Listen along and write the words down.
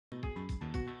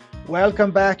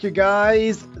Welcome back, you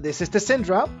guys. This is the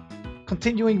Syndra,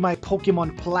 continuing my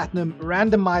Pokemon Platinum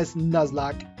randomized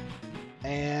Nuzlocke,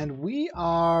 and we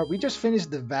just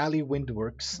finished the Valley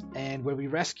Windworks, and where we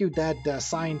rescued that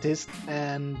scientist,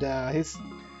 and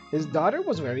his daughter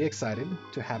was very excited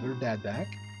to have her dad back.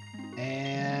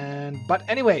 But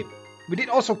anyway, we did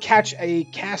also catch a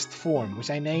cast form, which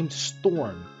I named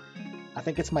Storm. I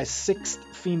think it's my fifth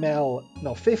female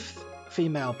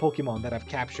Pokemon that I've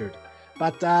captured.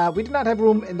 But we did not have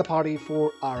room in the party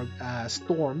for our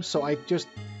Storm, so I just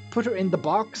put her in the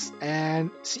box, and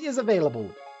she is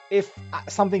available. If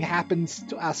something happens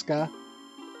to Asuka,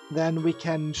 then we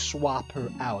can swap her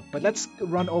out. But let's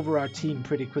run over our team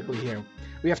pretty quickly here.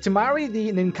 We have Tamari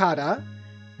the Nincada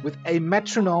with a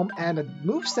metronome, and a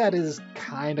moveset is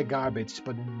kinda garbage,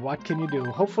 but what can you do?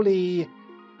 Hopefully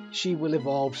she will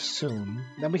evolve soon.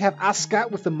 Then we have Asuka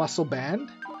with the muscle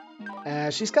band.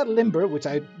 She's got Limber, which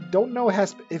I don't know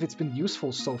if it's been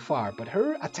useful so far, but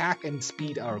her attack and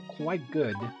speed are quite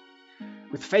good.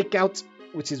 With Fake Out,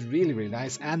 which is really, really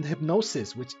nice, and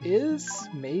Hypnosis, which is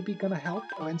maybe gonna help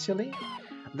eventually.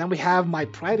 And then we have my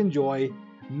pride and joy,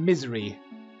 Misery,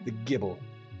 the Gibble,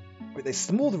 with a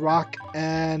Smooth Rock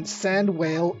and Sand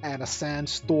Whale and a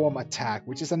Sandstorm attack,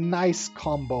 which is a nice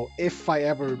combo if I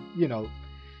ever,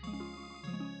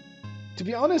 To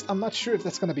be honest, I'm not sure if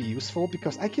that's going to be useful,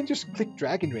 because I can just click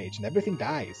Dragon Rage and everything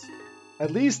dies.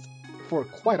 At least for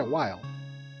quite a while.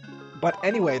 But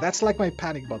anyway, that's like my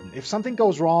panic button. If something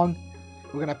goes wrong,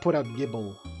 we're going to put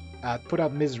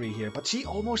out Misery here. But she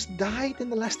almost died in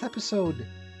the last episode.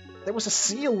 There was a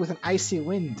seal with an icy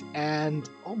wind, and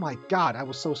oh my god, I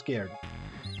was so scared.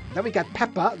 Then we got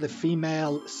Peppa, the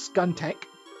female Skuntank.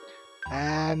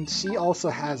 And she also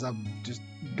has a just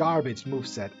garbage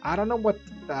moveset. I don't know what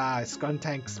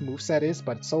Skuntank's moveset is,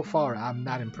 but so far I'm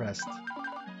not impressed.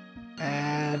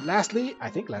 And lastly,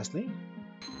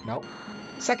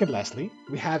 second lastly,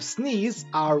 we have Sneeze,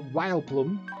 our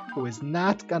Vileplume, who is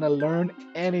not gonna learn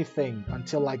anything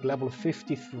until like level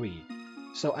 53.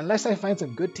 So unless I find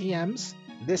some good TMs,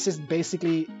 this is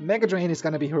basically, Mega Drain is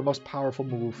gonna be her most powerful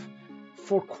move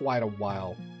for quite a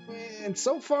while. And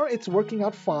so far it's working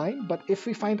out fine, but if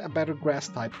we find a better grass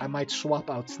type, I might swap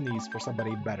out Sneeze for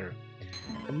somebody better.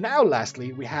 And now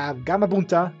lastly, we have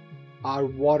Gamabunta, our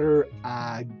water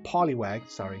Poliwag,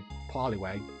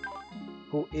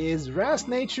 who is Grass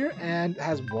Nature and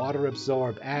has Water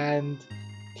Absorb, and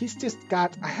he's just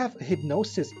got, I have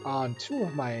Hypnosis on two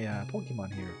of my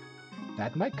Pokemon here.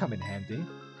 That might come in handy.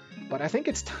 But I think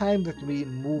it's time that we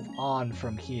move on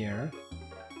from here.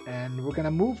 And we're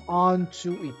gonna move on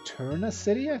to Eterna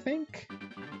City, I think?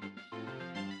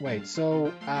 Wait,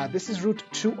 so this is Route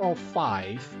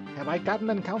 205. Have I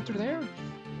gotten an encounter there?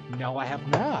 No, I have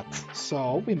not.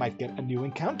 So we might get a new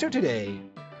encounter today.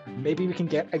 Maybe we can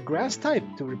get a grass type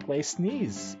to replace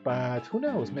Sneeze, but who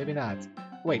knows, maybe not.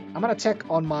 Wait, I'm gonna check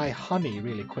on my honey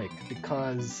really quick,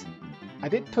 because I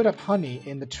did put up honey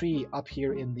in the tree up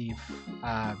here in the,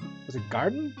 was it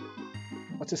garden?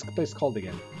 What's this place called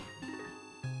again?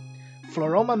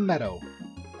 Floroma Meadow.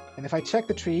 And if I check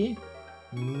the tree,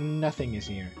 nothing is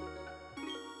here.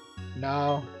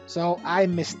 No, so I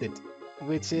missed it,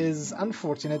 which is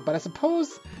unfortunate, but I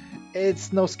suppose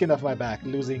it's no skin off my back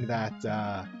losing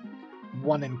that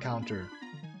one encounter.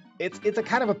 It's a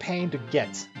kind of a pain to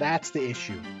get, that's the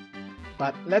issue.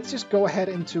 But let's just go ahead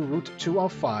into Route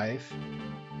 205.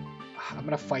 I'm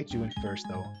gonna fight you in first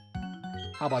though.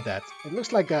 How about that? It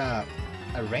looks like a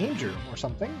ranger or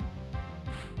something.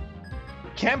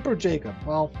 Camper Jacob,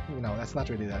 well, that's not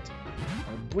really that.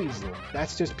 Breezel,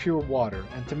 that's just pure water.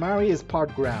 And Tamari is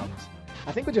part ground.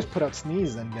 I think we just put out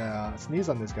Sneeze and Sneeze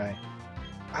on this guy.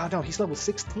 Oh no, he's level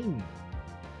 16.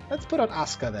 Let's put out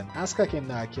Asuka then. Asuka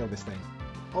can kill this thing.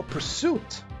 Oh,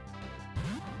 Pursuit!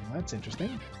 That's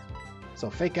interesting. So,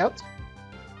 Fake Out.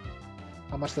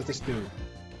 How much does this do?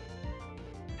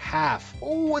 Half.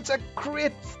 Oh, it's a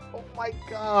crit! Oh my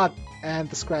god! And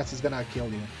the Scratch is gonna kill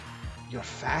you. You're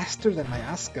faster than my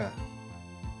Asuka.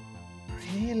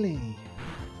 Really?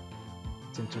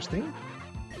 It's interesting.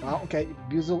 Well, okay,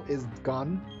 Buizel is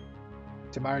gone.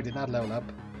 Tamari did not level up.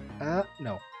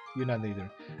 No, you're not either.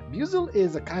 Buizel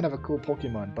is a kind of a cool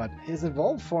Pokemon, but his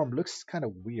evolved form looks kind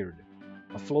of weird.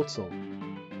 A Floatzel.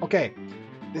 Okay,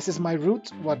 this is my route.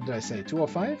 What did I say?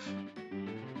 205?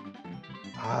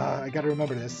 I gotta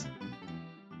remember this.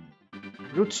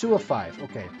 Route 205.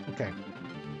 Okay, okay.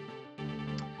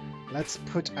 Let's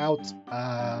put out,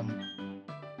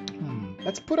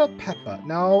 let's put out Peppa.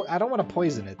 No, I don't want to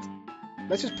poison it.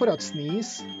 Let's just put out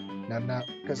Sneeze. No,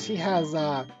 because he has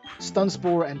Stun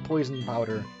Spore and Poison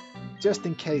Powder, just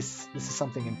in case this is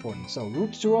something important. So,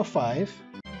 Route 205.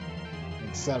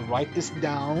 let's write this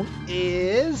down,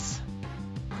 is...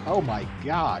 Oh my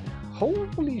god.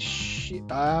 Holy shit.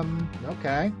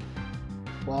 Okay.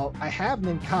 Well, I have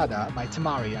Ninkada, my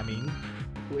Tamari, I mean,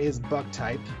 who is bug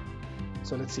type.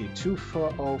 So let's see,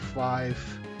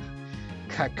 2405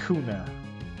 Kakuna.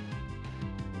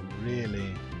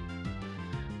 Really?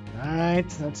 Alright,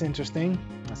 that's interesting,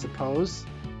 I suppose.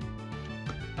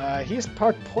 He's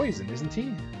part poison, isn't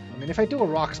he? I mean, if I do a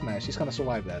rock smash, he's gonna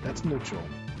survive that. That's neutral.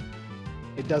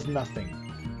 It does nothing.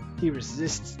 He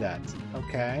resists that.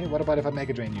 Okay, what about if I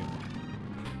Mega Drain you?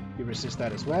 You resist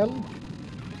that as well.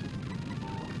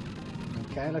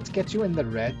 Okay, let's get you in the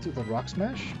red to the rock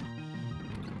smash.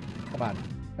 Come on,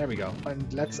 there we go.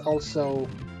 And let's also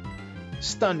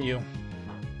stun you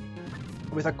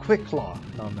with a quick claw,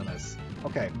 nonetheless.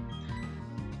 Okay.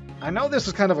 I know this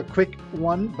was kind of a quick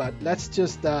one, but let's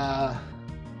just a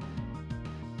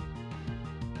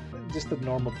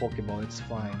normal Pokeball, it's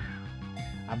fine.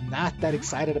 I'm not that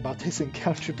excited about this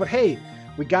encounter, but hey,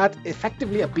 we got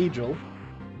effectively a Beedrill.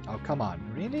 Oh, come on,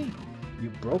 really? You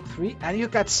broke 3 and you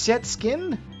got Shed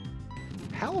Skin?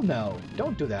 Hell no,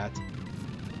 don't do that.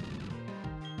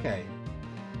 Okay,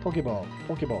 Pokeball,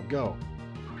 Pokeball, go.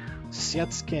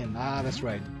 Shed Skin, ah, that's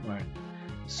right. Right.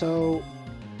 So,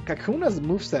 Kakuna's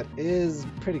moveset is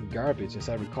pretty garbage, as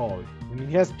I recall. I mean,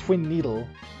 he has Twin Needle.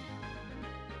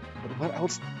 But what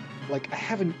else? Like, I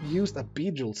haven't used a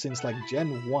Beedrill since, like,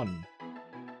 Gen 1.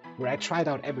 Where I tried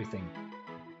out everything.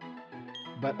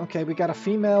 But, okay, we got a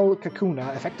female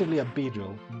Kakuna, effectively a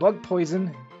Beedrill. Bug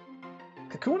Poison.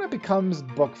 Kakuna becomes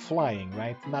Bug Flying,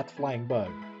 right? Not Flying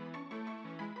Bug.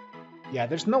 Yeah,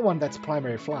 there's no one that's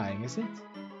primary flying, is it?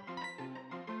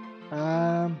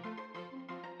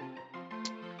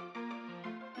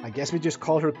 I guess we just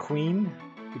call her Queen,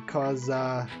 because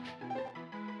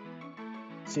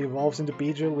she evolves into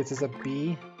Beedrill, which is a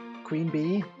bee. Queen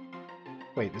Bee.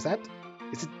 Wait, is it?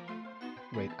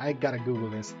 Wait, I gotta Google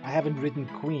this. I haven't written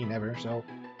Queen ever, so...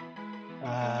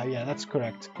 yeah, that's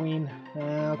correct. Queen.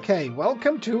 Okay,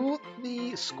 welcome to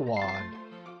the squad.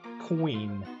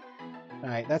 Queen.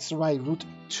 Alright, that's my Route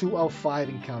 205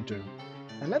 encounter.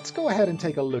 And let's go ahead and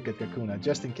take a look at Kakuna,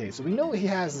 just in case. So we know she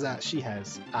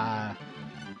has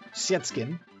Shed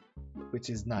Skin, which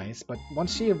is nice, but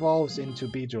once she evolves into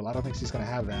Beedrill, I don't think she's gonna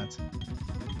have that.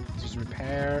 Just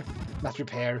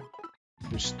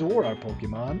restore our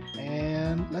Pokemon,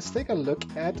 and let's take a look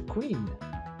at Queen.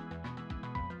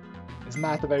 It's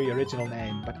not a very original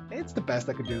name, but it's the best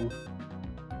I could do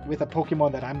with a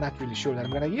Pokemon that I'm not really sure that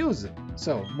I'm gonna use.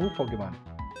 So, move Pokemon.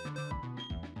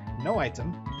 No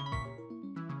item.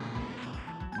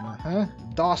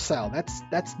 Docile,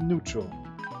 that's neutral.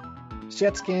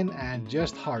 Shed Skin and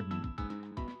just Harden.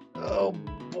 Oh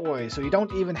boy, so you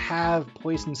don't even have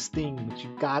Poison Sting, which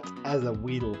you got as a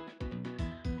Weedle.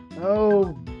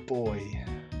 Oh boy.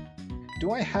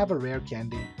 Do I have a rare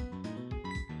candy?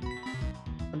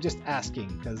 I'm just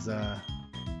asking, because I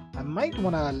might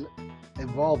want to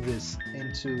evolve this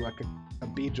into a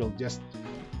Beedrill just...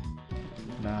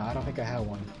 No, I don't think I have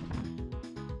one.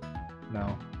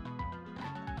 No.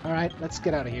 Alright, let's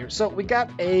get out of here. So, we got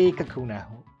a Kakuna,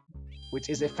 which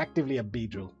is effectively a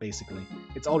Beedrill, basically.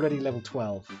 It's already level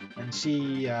 12, and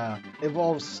she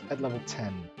evolves at level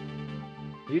 10.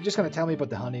 You're just gonna tell me about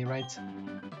the honey, right?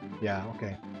 Yeah,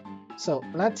 okay. So,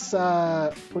 let's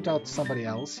put out somebody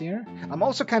else here. I'm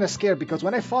also kind of scared, because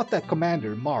when I fought that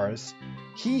commander, Mars,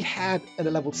 he had a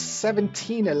level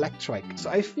 17 Electrike, so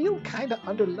I feel kind of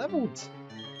under-leveled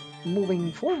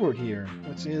moving forward here,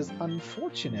 which is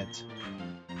unfortunate.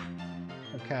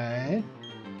 Okay.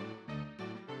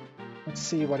 Let's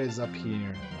see what is up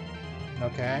here.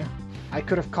 Okay. I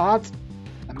could have caught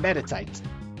a Meditite.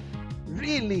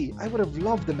 Really? I would have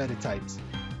loved the Meditite.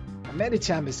 A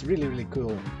Medicham is really, really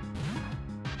cool.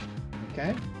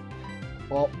 Okay.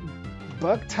 Well,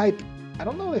 Bug type, I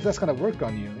don't know if that's gonna work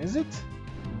on you, is it?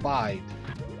 Bide.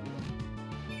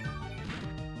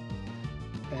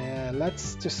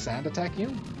 Let's just Sand Attack you.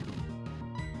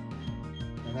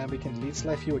 And then we can Leech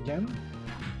Life you again.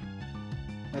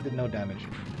 That did no damage.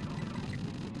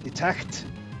 Detect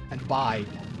and Bide.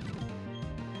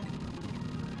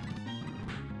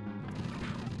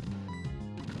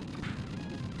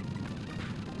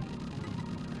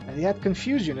 And he had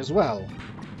Confusion as well.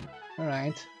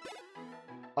 Alright.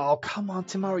 Oh, come on,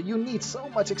 Tamara, you need so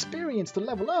much experience to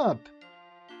level up.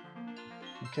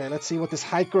 Okay, let's see what this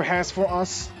Hiker has for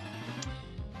us.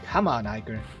 Come on,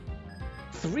 Hiker.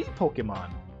 3 Pokemon.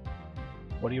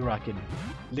 What are you rocking?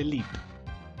 Lileep.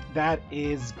 That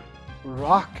is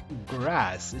rock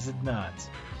grass, is it not?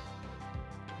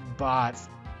 But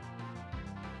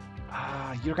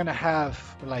You're gonna have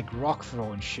like rock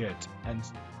throw and shit, and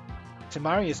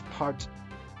Temari is part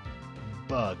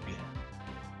bug.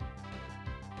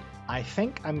 I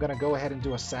think I'm gonna go ahead and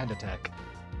do a sand attack.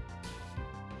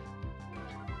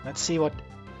 Let's see what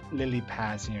Lily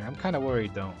has here. I'm kind of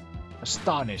worried though.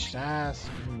 Astonished.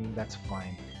 That's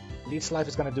fine. Leech Life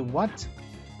is gonna do what?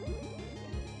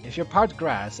 If you're part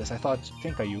grass, as I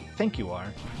think you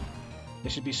are,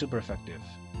 this should be super effective.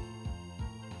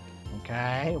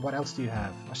 Okay, what else do you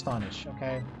have? Astonish,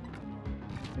 okay.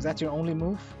 Is that your only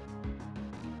move?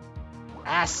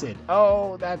 Acid.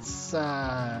 Oh, that's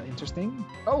interesting.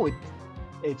 Oh,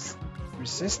 it's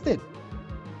resisted.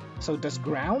 So does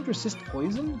ground resist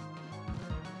poison?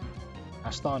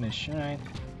 Astonish, alright.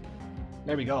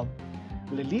 There we go.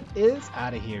 Lilith is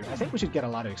out of here. I think we should get a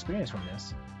lot of experience from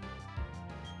this.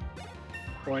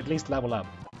 Or at least level up.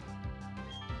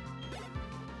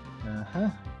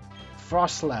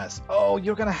 Frostlass. Oh,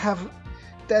 you're gonna have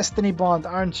Destiny Bond,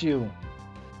 aren't you?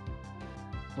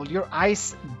 Well, you're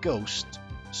Ice Ghost,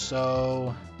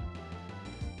 so...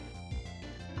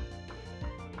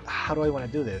 How do I want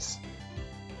to do this?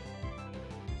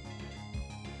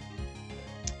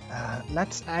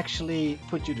 Let's actually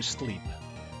put you to sleep.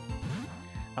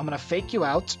 I'm gonna fake you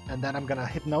out, and then I'm gonna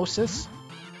hypnosis.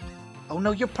 Oh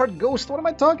no, you're part ghost. What am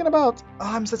I talking about?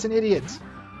 Oh, I'm such an idiot.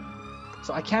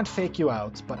 So I can't fake you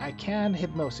out, but I can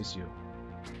hypnosis you.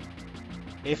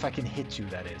 If I can hit you,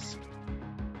 that is.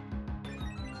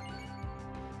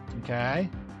 Okay.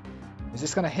 Is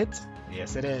this gonna hit?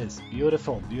 Yes, it is.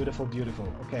 Beautiful, beautiful, beautiful.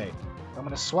 Okay. I'm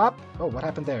gonna swap. Oh, what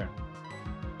happened there?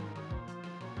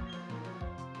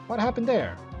 What happened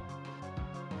there?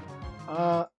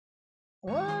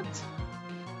 What?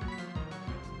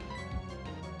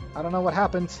 I don't know what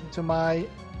happened to my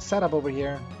setup over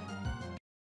here.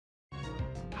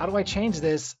 How do I change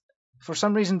this? For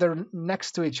some reason they're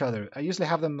next to each other. I usually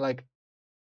have them like...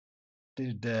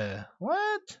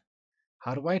 What?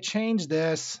 How do I change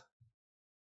this?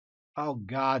 Oh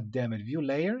god damn it. View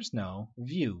layers? No.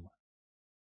 View.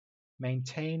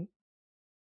 Maintain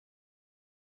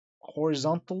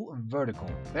horizontal, vertical.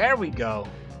 There we go.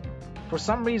 For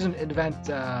some reason it went...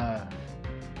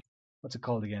 what's it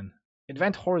called again? It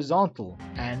went horizontal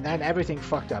and then everything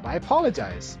fucked up. I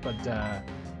apologize, but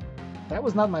that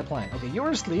was not my plan. Okay,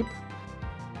 you're asleep.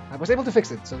 I was able to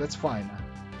fix it, so that's fine.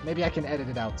 Maybe I can edit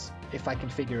it out if I can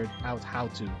figure it out how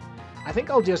to. I think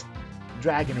I'll just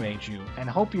Dragon Rage you and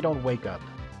hope you don't wake up.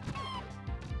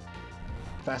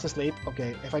 Fast asleep.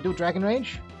 Okay, if I do Dragon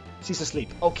Rage, she's asleep.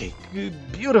 Okay,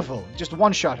 beautiful. Just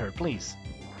one-shot her, please.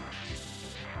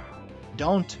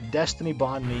 Don't Destiny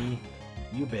Bond me,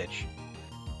 you bitch.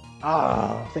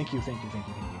 Ah, thank you, thank you, thank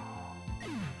you, thank you.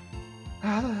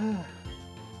 Ah.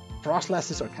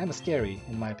 Frostlasses are kind of scary,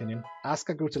 in my opinion.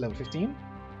 Asuka grew to level 15.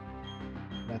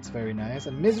 That's very nice.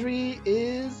 And Misery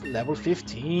is level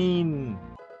 15.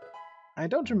 I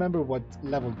don't remember what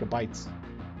level Gabite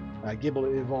Gibble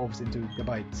evolves into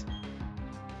Gabite.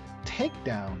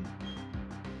 Takedown.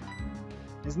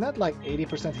 Isn't that like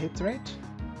 80% hit rate?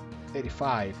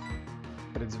 85.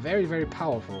 But it's very, very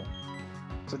powerful.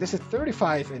 So this is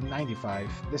 35 and 95.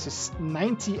 This is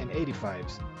 90 and 85.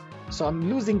 So I'm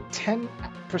losing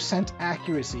 10%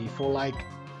 accuracy for like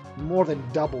more than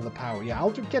double the power. Yeah,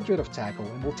 I'll get rid of Tackle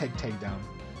and we'll take Takedown.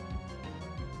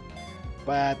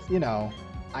 But, you know,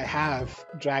 I have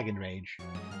Dragon Rage.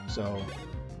 So...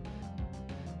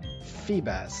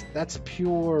 Feebas. That's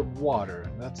pure water.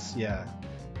 That's, yeah.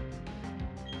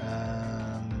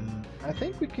 I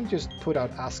think we can just put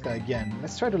out Asuka again.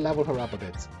 Let's try to level her up a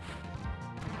bit.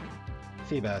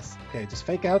 Feebas. Okay, just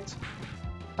fake out.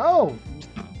 Oh!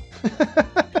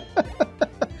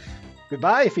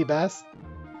 Goodbye, Feebas.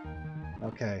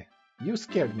 Okay. You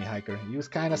scared me, Hiker. You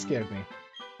kinda scared me.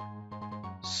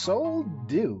 Soul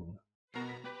Dew.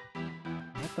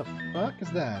 What the fuck is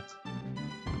that?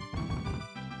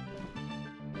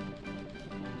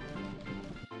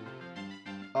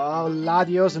 Oh,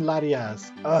 Ladios and Ladias.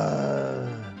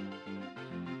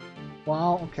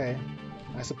 Well, okay.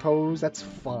 I suppose that's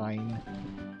fine.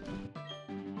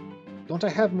 Don't I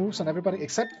have moves on everybody?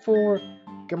 Except for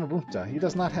Gamabunta. He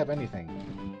does not have anything.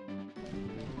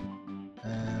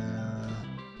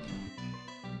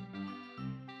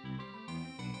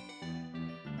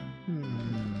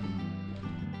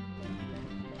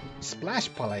 Splash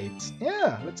Plate.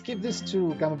 Yeah, let's give this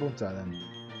to Gamabunta then.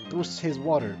 Boosts his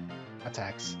water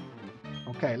attacks.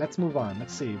 Okay, let's move on.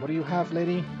 Let's see. What do you have,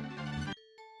 lady?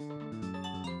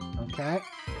 Okay.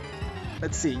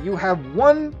 Let's see. You have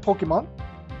one Pokemon.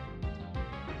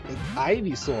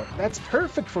 Ivysaur. That's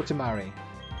perfect for Temari.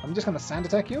 I'm just gonna Sand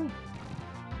Attack you.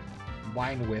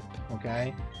 Wine Whip,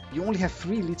 okay? You only have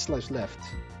 3 Leech Lives left.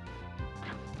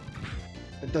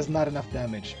 It does not enough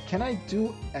damage. Can I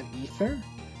do an Ether?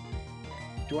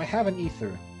 Do I have an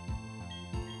Ether?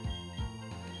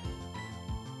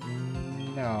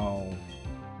 No.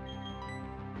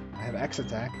 I have X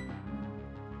attack.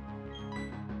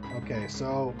 Okay,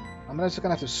 so I'm just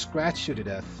gonna have to scratch you to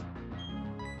death.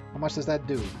 How much does that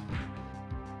do?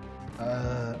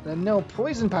 No,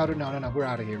 poison powder. No, we're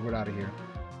out of here. We're out of here.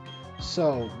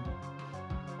 So,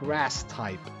 grass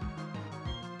type.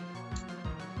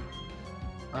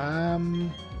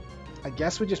 I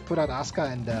guess we just put out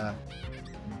Asuka and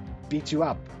beat you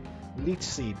up. Leech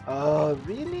Seed.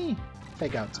 Really?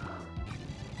 Fake out.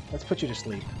 Let's put you to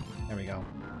sleep. There we go.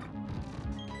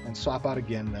 And swap out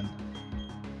again then.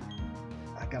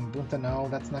 Agambunta, no,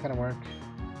 that's not gonna work.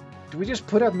 Do we just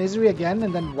put out Misery again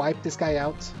and then wipe this guy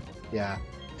out? Yeah.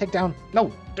 Take down.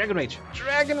 No! Dragon Rage!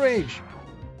 Dragon Rage!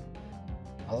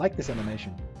 I like this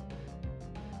animation.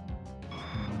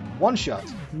 One shot,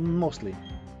 mostly.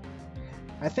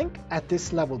 I think at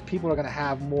this level people are gonna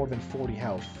have more than 40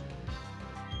 health.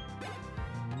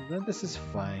 Then this is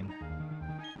fine.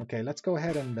 Okay, let's go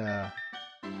ahead and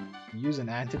use an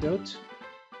antidote.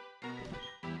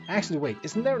 Actually, wait,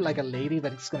 isn't there like a lady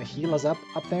that's gonna heal us up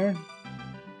there?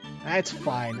 It's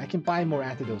fine, I can buy more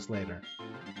antidotes later.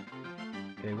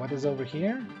 Okay, what is over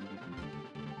here?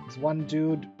 There's one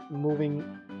dude moving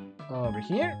over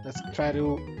here. Let's try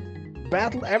to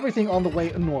battle everything on the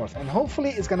way north, and hopefully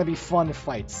it's gonna be fun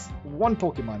fights. One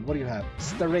Pokemon, what do you have?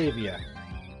 Staravia.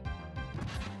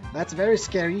 That's very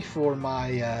scary for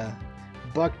my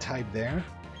bug type there.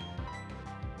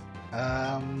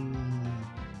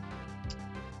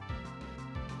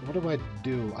 What do I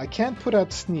do? I can't put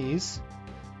out Sneeze.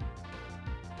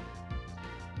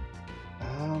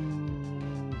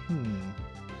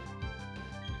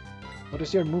 What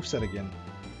is your moveset again?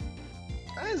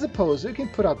 I suppose you can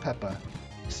put out Peppa.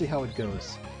 See how it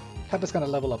goes. Peppa's gonna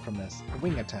level up from this.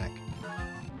 Wing attack.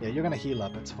 Yeah, you're gonna heal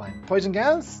up, it's fine. Poison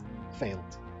gas? Failed.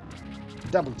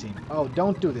 Double team. Oh,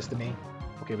 don't do this to me.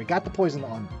 Okay, we got the poison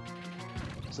on.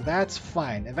 So that's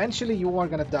fine. Eventually you are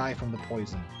gonna die from the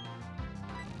poison.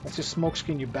 Let's just smoke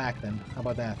screen you back then. How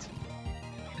about that?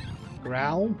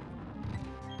 Growl.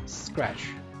 Scratch.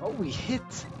 Oh, we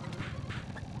hit!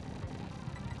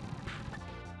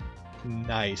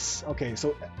 Nice. Okay,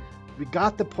 so we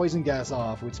got the poison gas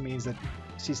off, which means that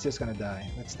she's just gonna die.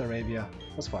 That's Staravia.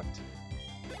 Was fucked.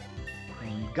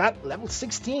 And we got level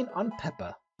 16 on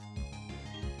Peppa.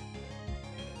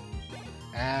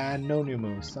 And no new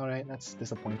moves. Alright, that's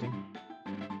disappointing.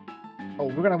 Oh,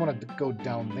 we're gonna want to go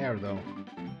down there though.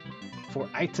 For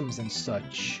items and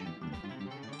such.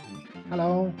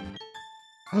 Hello.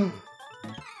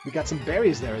 We got some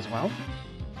berries there as well.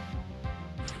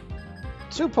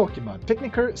 2 Pokemon.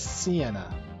 Picnicker,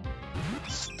 Sienna.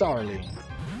 Starly.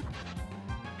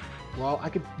 Well, I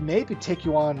could maybe take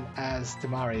you on as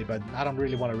Temari, but I don't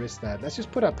really want to risk that. Let's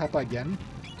just put out Peppa again.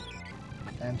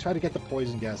 And try to get the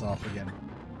poison gas off again.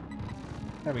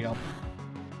 There we go.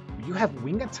 You have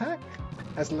Wing Attack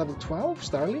as level 12,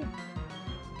 Starly?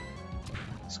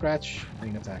 Scratch,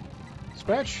 Wing Attack.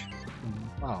 Scratch?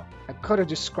 Wow, I could have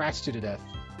just scratched you to death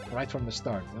right from the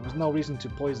start. There was no reason to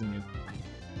poison you.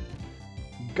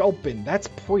 Gulpin, that's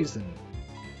poison.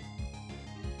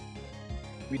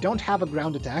 We don't have a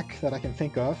ground attack that I can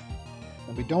think of,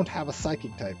 and we don't have a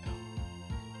psychic type.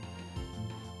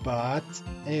 But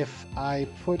if I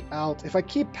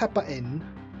keep Peppa in,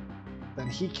 then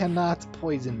he cannot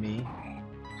poison me.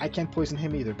 I can't poison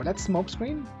him either, but let's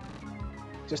smokescreen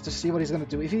just to see what he's gonna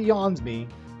do. If he yawns me,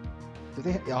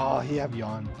 oh, he have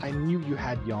yawn. I knew you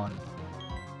had yawn,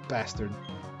 bastard.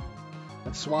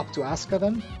 Let's swap to Asuka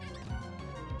then.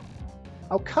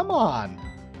 Oh, come on!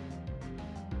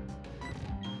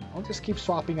 I'll just keep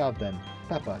swapping out then.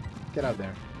 Peppa, get out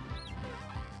there.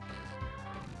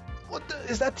 What the,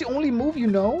 is that the only move you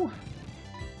know?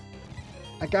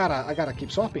 I gotta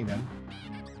keep swapping then.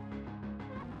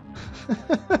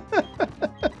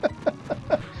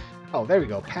 Oh, there we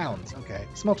go. Pounds. Okay.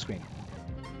 Smokescreen.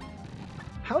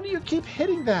 How do you keep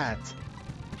hitting that?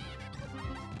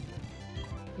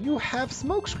 You have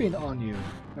smokescreen on you.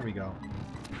 There we go.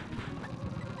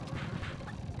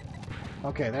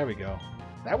 Okay, there we go.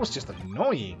 That was just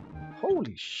annoying.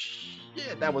 Holy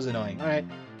shit, that was annoying. Alright.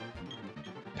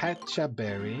 Patcha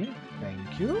Berry.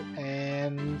 Thank you.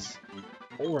 And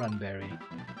Oran Berry.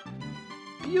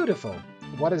 Beautiful.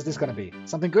 What is this gonna be?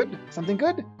 Something good? Something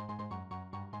good?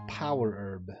 Power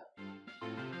Herb.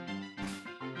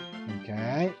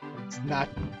 Okay. It's not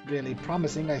really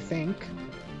promising, I think.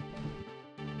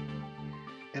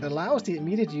 It allows the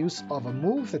immediate use of a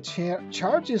move that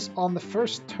charges on the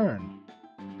first turn.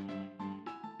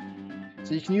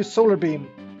 So you can use Solar Beam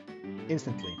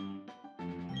instantly.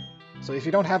 So if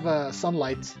you don't have a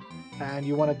sunlight and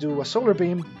you want to do a Solar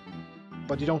Beam,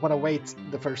 but you don't want to wait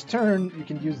the first turn, you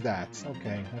can use that.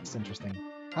 Okay, that's interesting.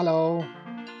 Hello.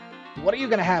 What are you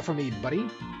going to have for me, buddy?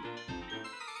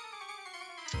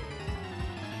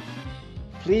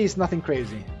 Please, nothing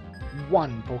crazy.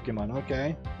 One Pokemon,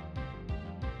 okay.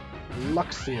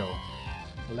 Luxio.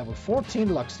 Level 14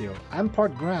 Luxio. I'm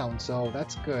part ground, so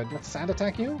that's good. Let's sand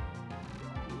attack you.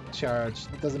 Charge.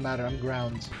 It doesn't matter, I'm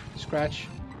ground. Scratch.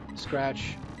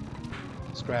 Scratch.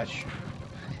 Scratch.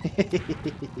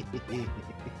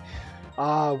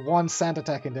 One sand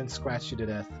attack and then scratch you to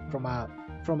death. From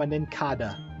a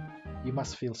Nincada. You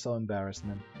must feel so embarrassed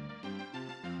then.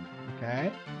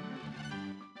 Okay.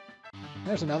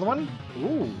 There's another one.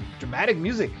 Ooh, dramatic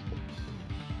music.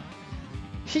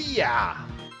 Hiya!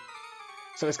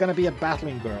 So it's gonna be a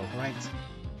battling girl, right?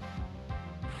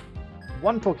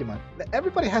 One Pokemon.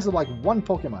 Everybody has like one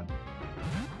Pokemon.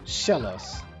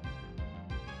 Shellos.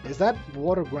 Is that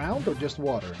water ground or just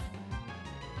water?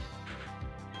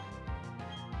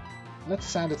 Let's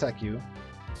sand attack you.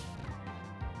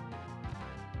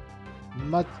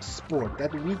 Mud Sport.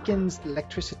 That weakens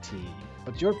electricity.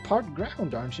 But you're part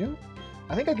ground, aren't you?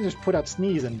 I think I can just put out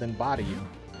Sneeze and then body you.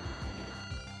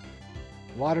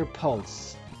 Water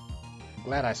Pulse.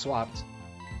 Glad I swapped.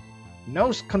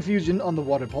 No confusion on the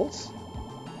Water Pulse.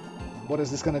 What is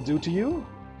this gonna do to you?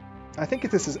 I think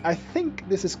this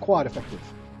is quite effective.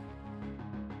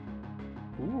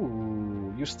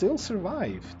 Ooh, you still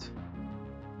survived.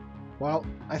 Well,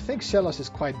 I think Shellos is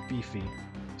quite beefy,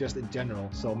 just in general,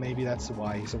 so maybe that's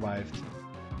why he survived.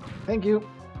 Thank you.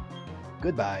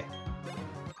 Goodbye.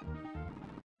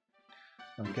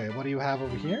 Okay, what do you have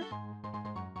over here?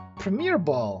 Premier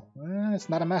Ball. It's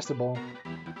not a Master Ball.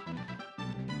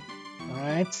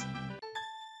 Alright.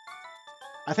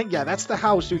 I think, yeah, that's the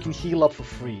house you can heal up for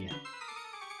free.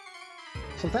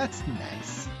 So that's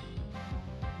nice.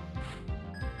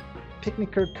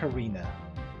 Picnicker Karina.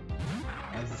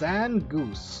 A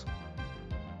Zangoose.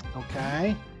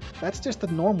 Okay. That's just a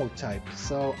normal type,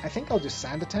 so I think I'll just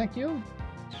Sand Attack you.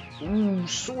 Ooh,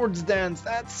 Swords Dance.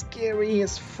 That's scary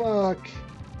as fuck.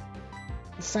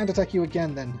 Sand Attack you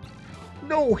again then.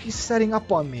 No, he's setting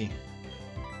up on me.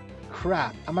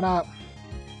 Crap. I'm gonna...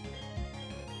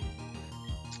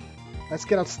 Let's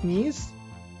get out Sneeze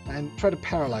and try to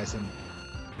paralyze him.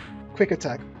 Quick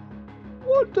Attack.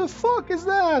 What the fuck is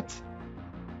that?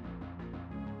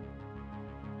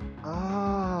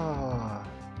 Ah.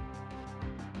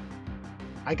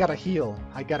 I gotta heal.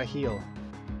 I gotta heal.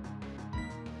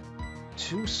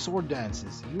 2 Sword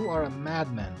Dances. You are a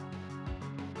madman.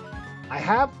 I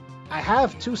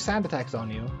have 2 Sand Attacks on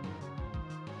you.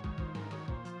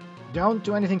 Don't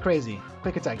do anything crazy.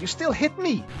 Quick Attack. You still hit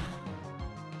me!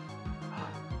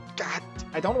 God,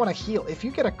 I don't want to heal. If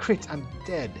you get a crit, I'm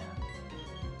dead.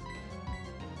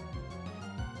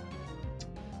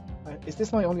 Is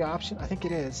this my only option? I think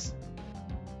it is.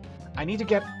 I need to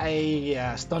get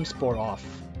a Stun Spore off.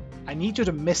 I need you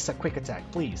to miss a Quick Attack,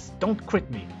 please. Don't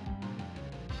crit me.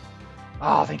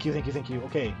 Oh, thank you, thank you, thank you.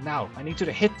 Okay, now, I need you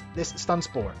to hit this Stun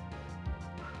Spore.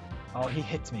 Oh, he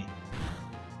hits me.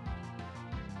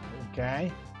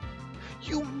 Okay.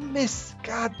 You miss!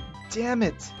 God damn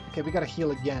it! Okay, we gotta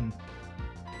heal again.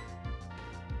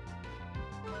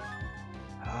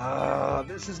 Ah,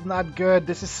 this is not good.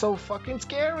 This is so fucking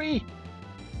scary!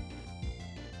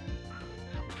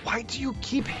 Why do you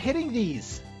keep hitting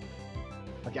these?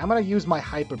 Okay, I'm gonna use my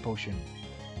Hyper Potion.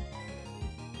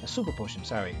 A Super Potion,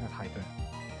 sorry, not Hyper.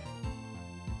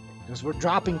 Because we're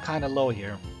dropping kind of low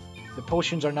here. The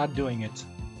potions are not doing it.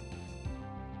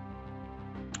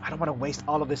 I don't want to waste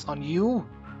all of this on you.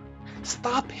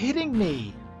 Stop hitting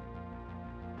me!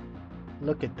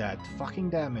 Look at that. Fucking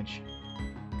damage.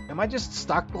 Am I just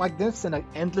stuck like this in an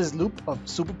endless loop of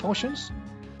Super Potions?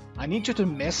 I need you to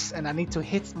miss and I need to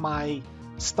hit my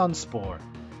Stun Spore.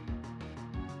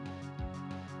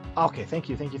 Okay, thank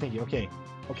you, thank you, thank you. Okay,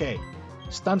 okay.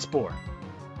 Stun Spore.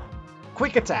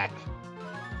 Quick Attack.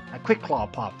 A Quick Claw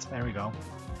popped. There we go.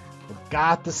 We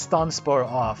got the Stun Spore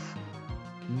off.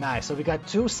 Nice. So we got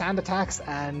 2 Sand Attacks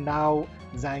and now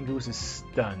Zangoose is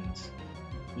stunned.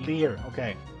 Leer.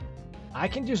 Okay. I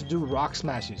can just do Rock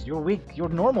Smashes. You're weak. You're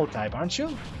normal type, aren't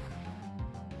you?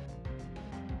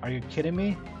 Are you kidding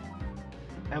me?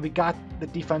 And we got the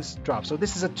defense drop. So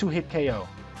this is a 2-hit KO.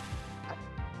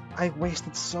 I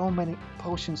wasted so many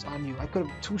potions on you. I could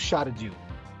have 2-shotted you.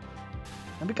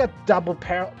 And we got double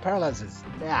paralysis.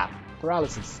 Yeah,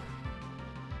 paralysis.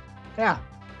 Yeah.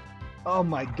 Oh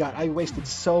my god, I wasted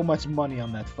so much money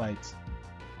on that fight.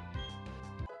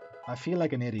 I feel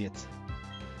like an idiot.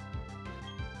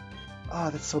 Oh,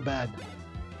 that's so bad.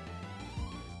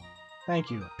 Thank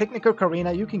you. Picnicker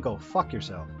Karina, you can go fuck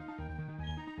yourself.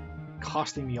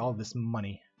 Costing me all this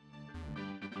money.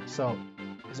 So,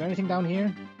 is there anything down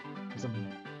here? There's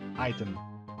an item.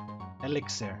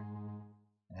 Elixir.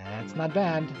 That's not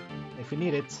bad, if we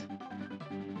need it.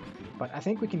 But I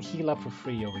think we can heal up for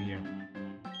free over here.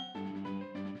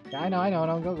 Yeah, I know,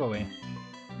 no, go away.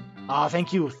 Ah,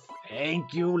 thank you,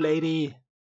 lady,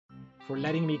 for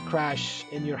letting me crash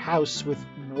in your house with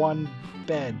one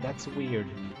bed. That's weird.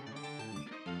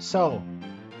 So,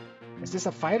 is this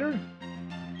a fighter?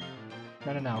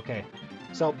 No, okay.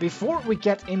 So, before we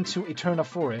get into Eterna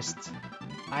Forest,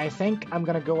 I think I'm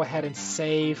gonna go ahead and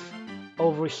save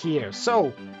over here.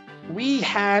 So, we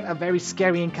had a very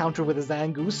scary encounter with a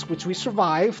Zangoose, which we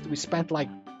survived. We spent like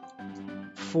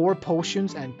 4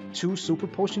 potions and 2 super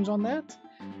potions on that,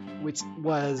 which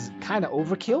was kind of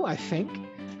overkill, I think.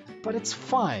 But it's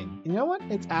fine. You know what?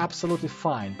 It's absolutely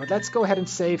fine. But let's go ahead and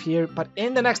save here. But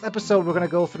in the next episode, we're going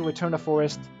to go through Eterna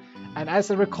Forest. And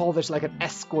as I recall, there's like an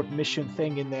escort mission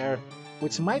thing in there,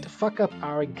 which might fuck up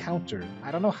our encounter.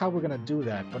 I don't know how we're going to do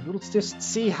that, but we'll just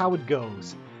see how it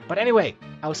goes. But anyway,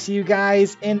 I'll see you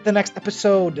guys in the next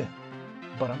episode.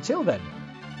 But until then,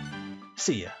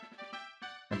 see ya.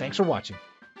 And thanks for watching.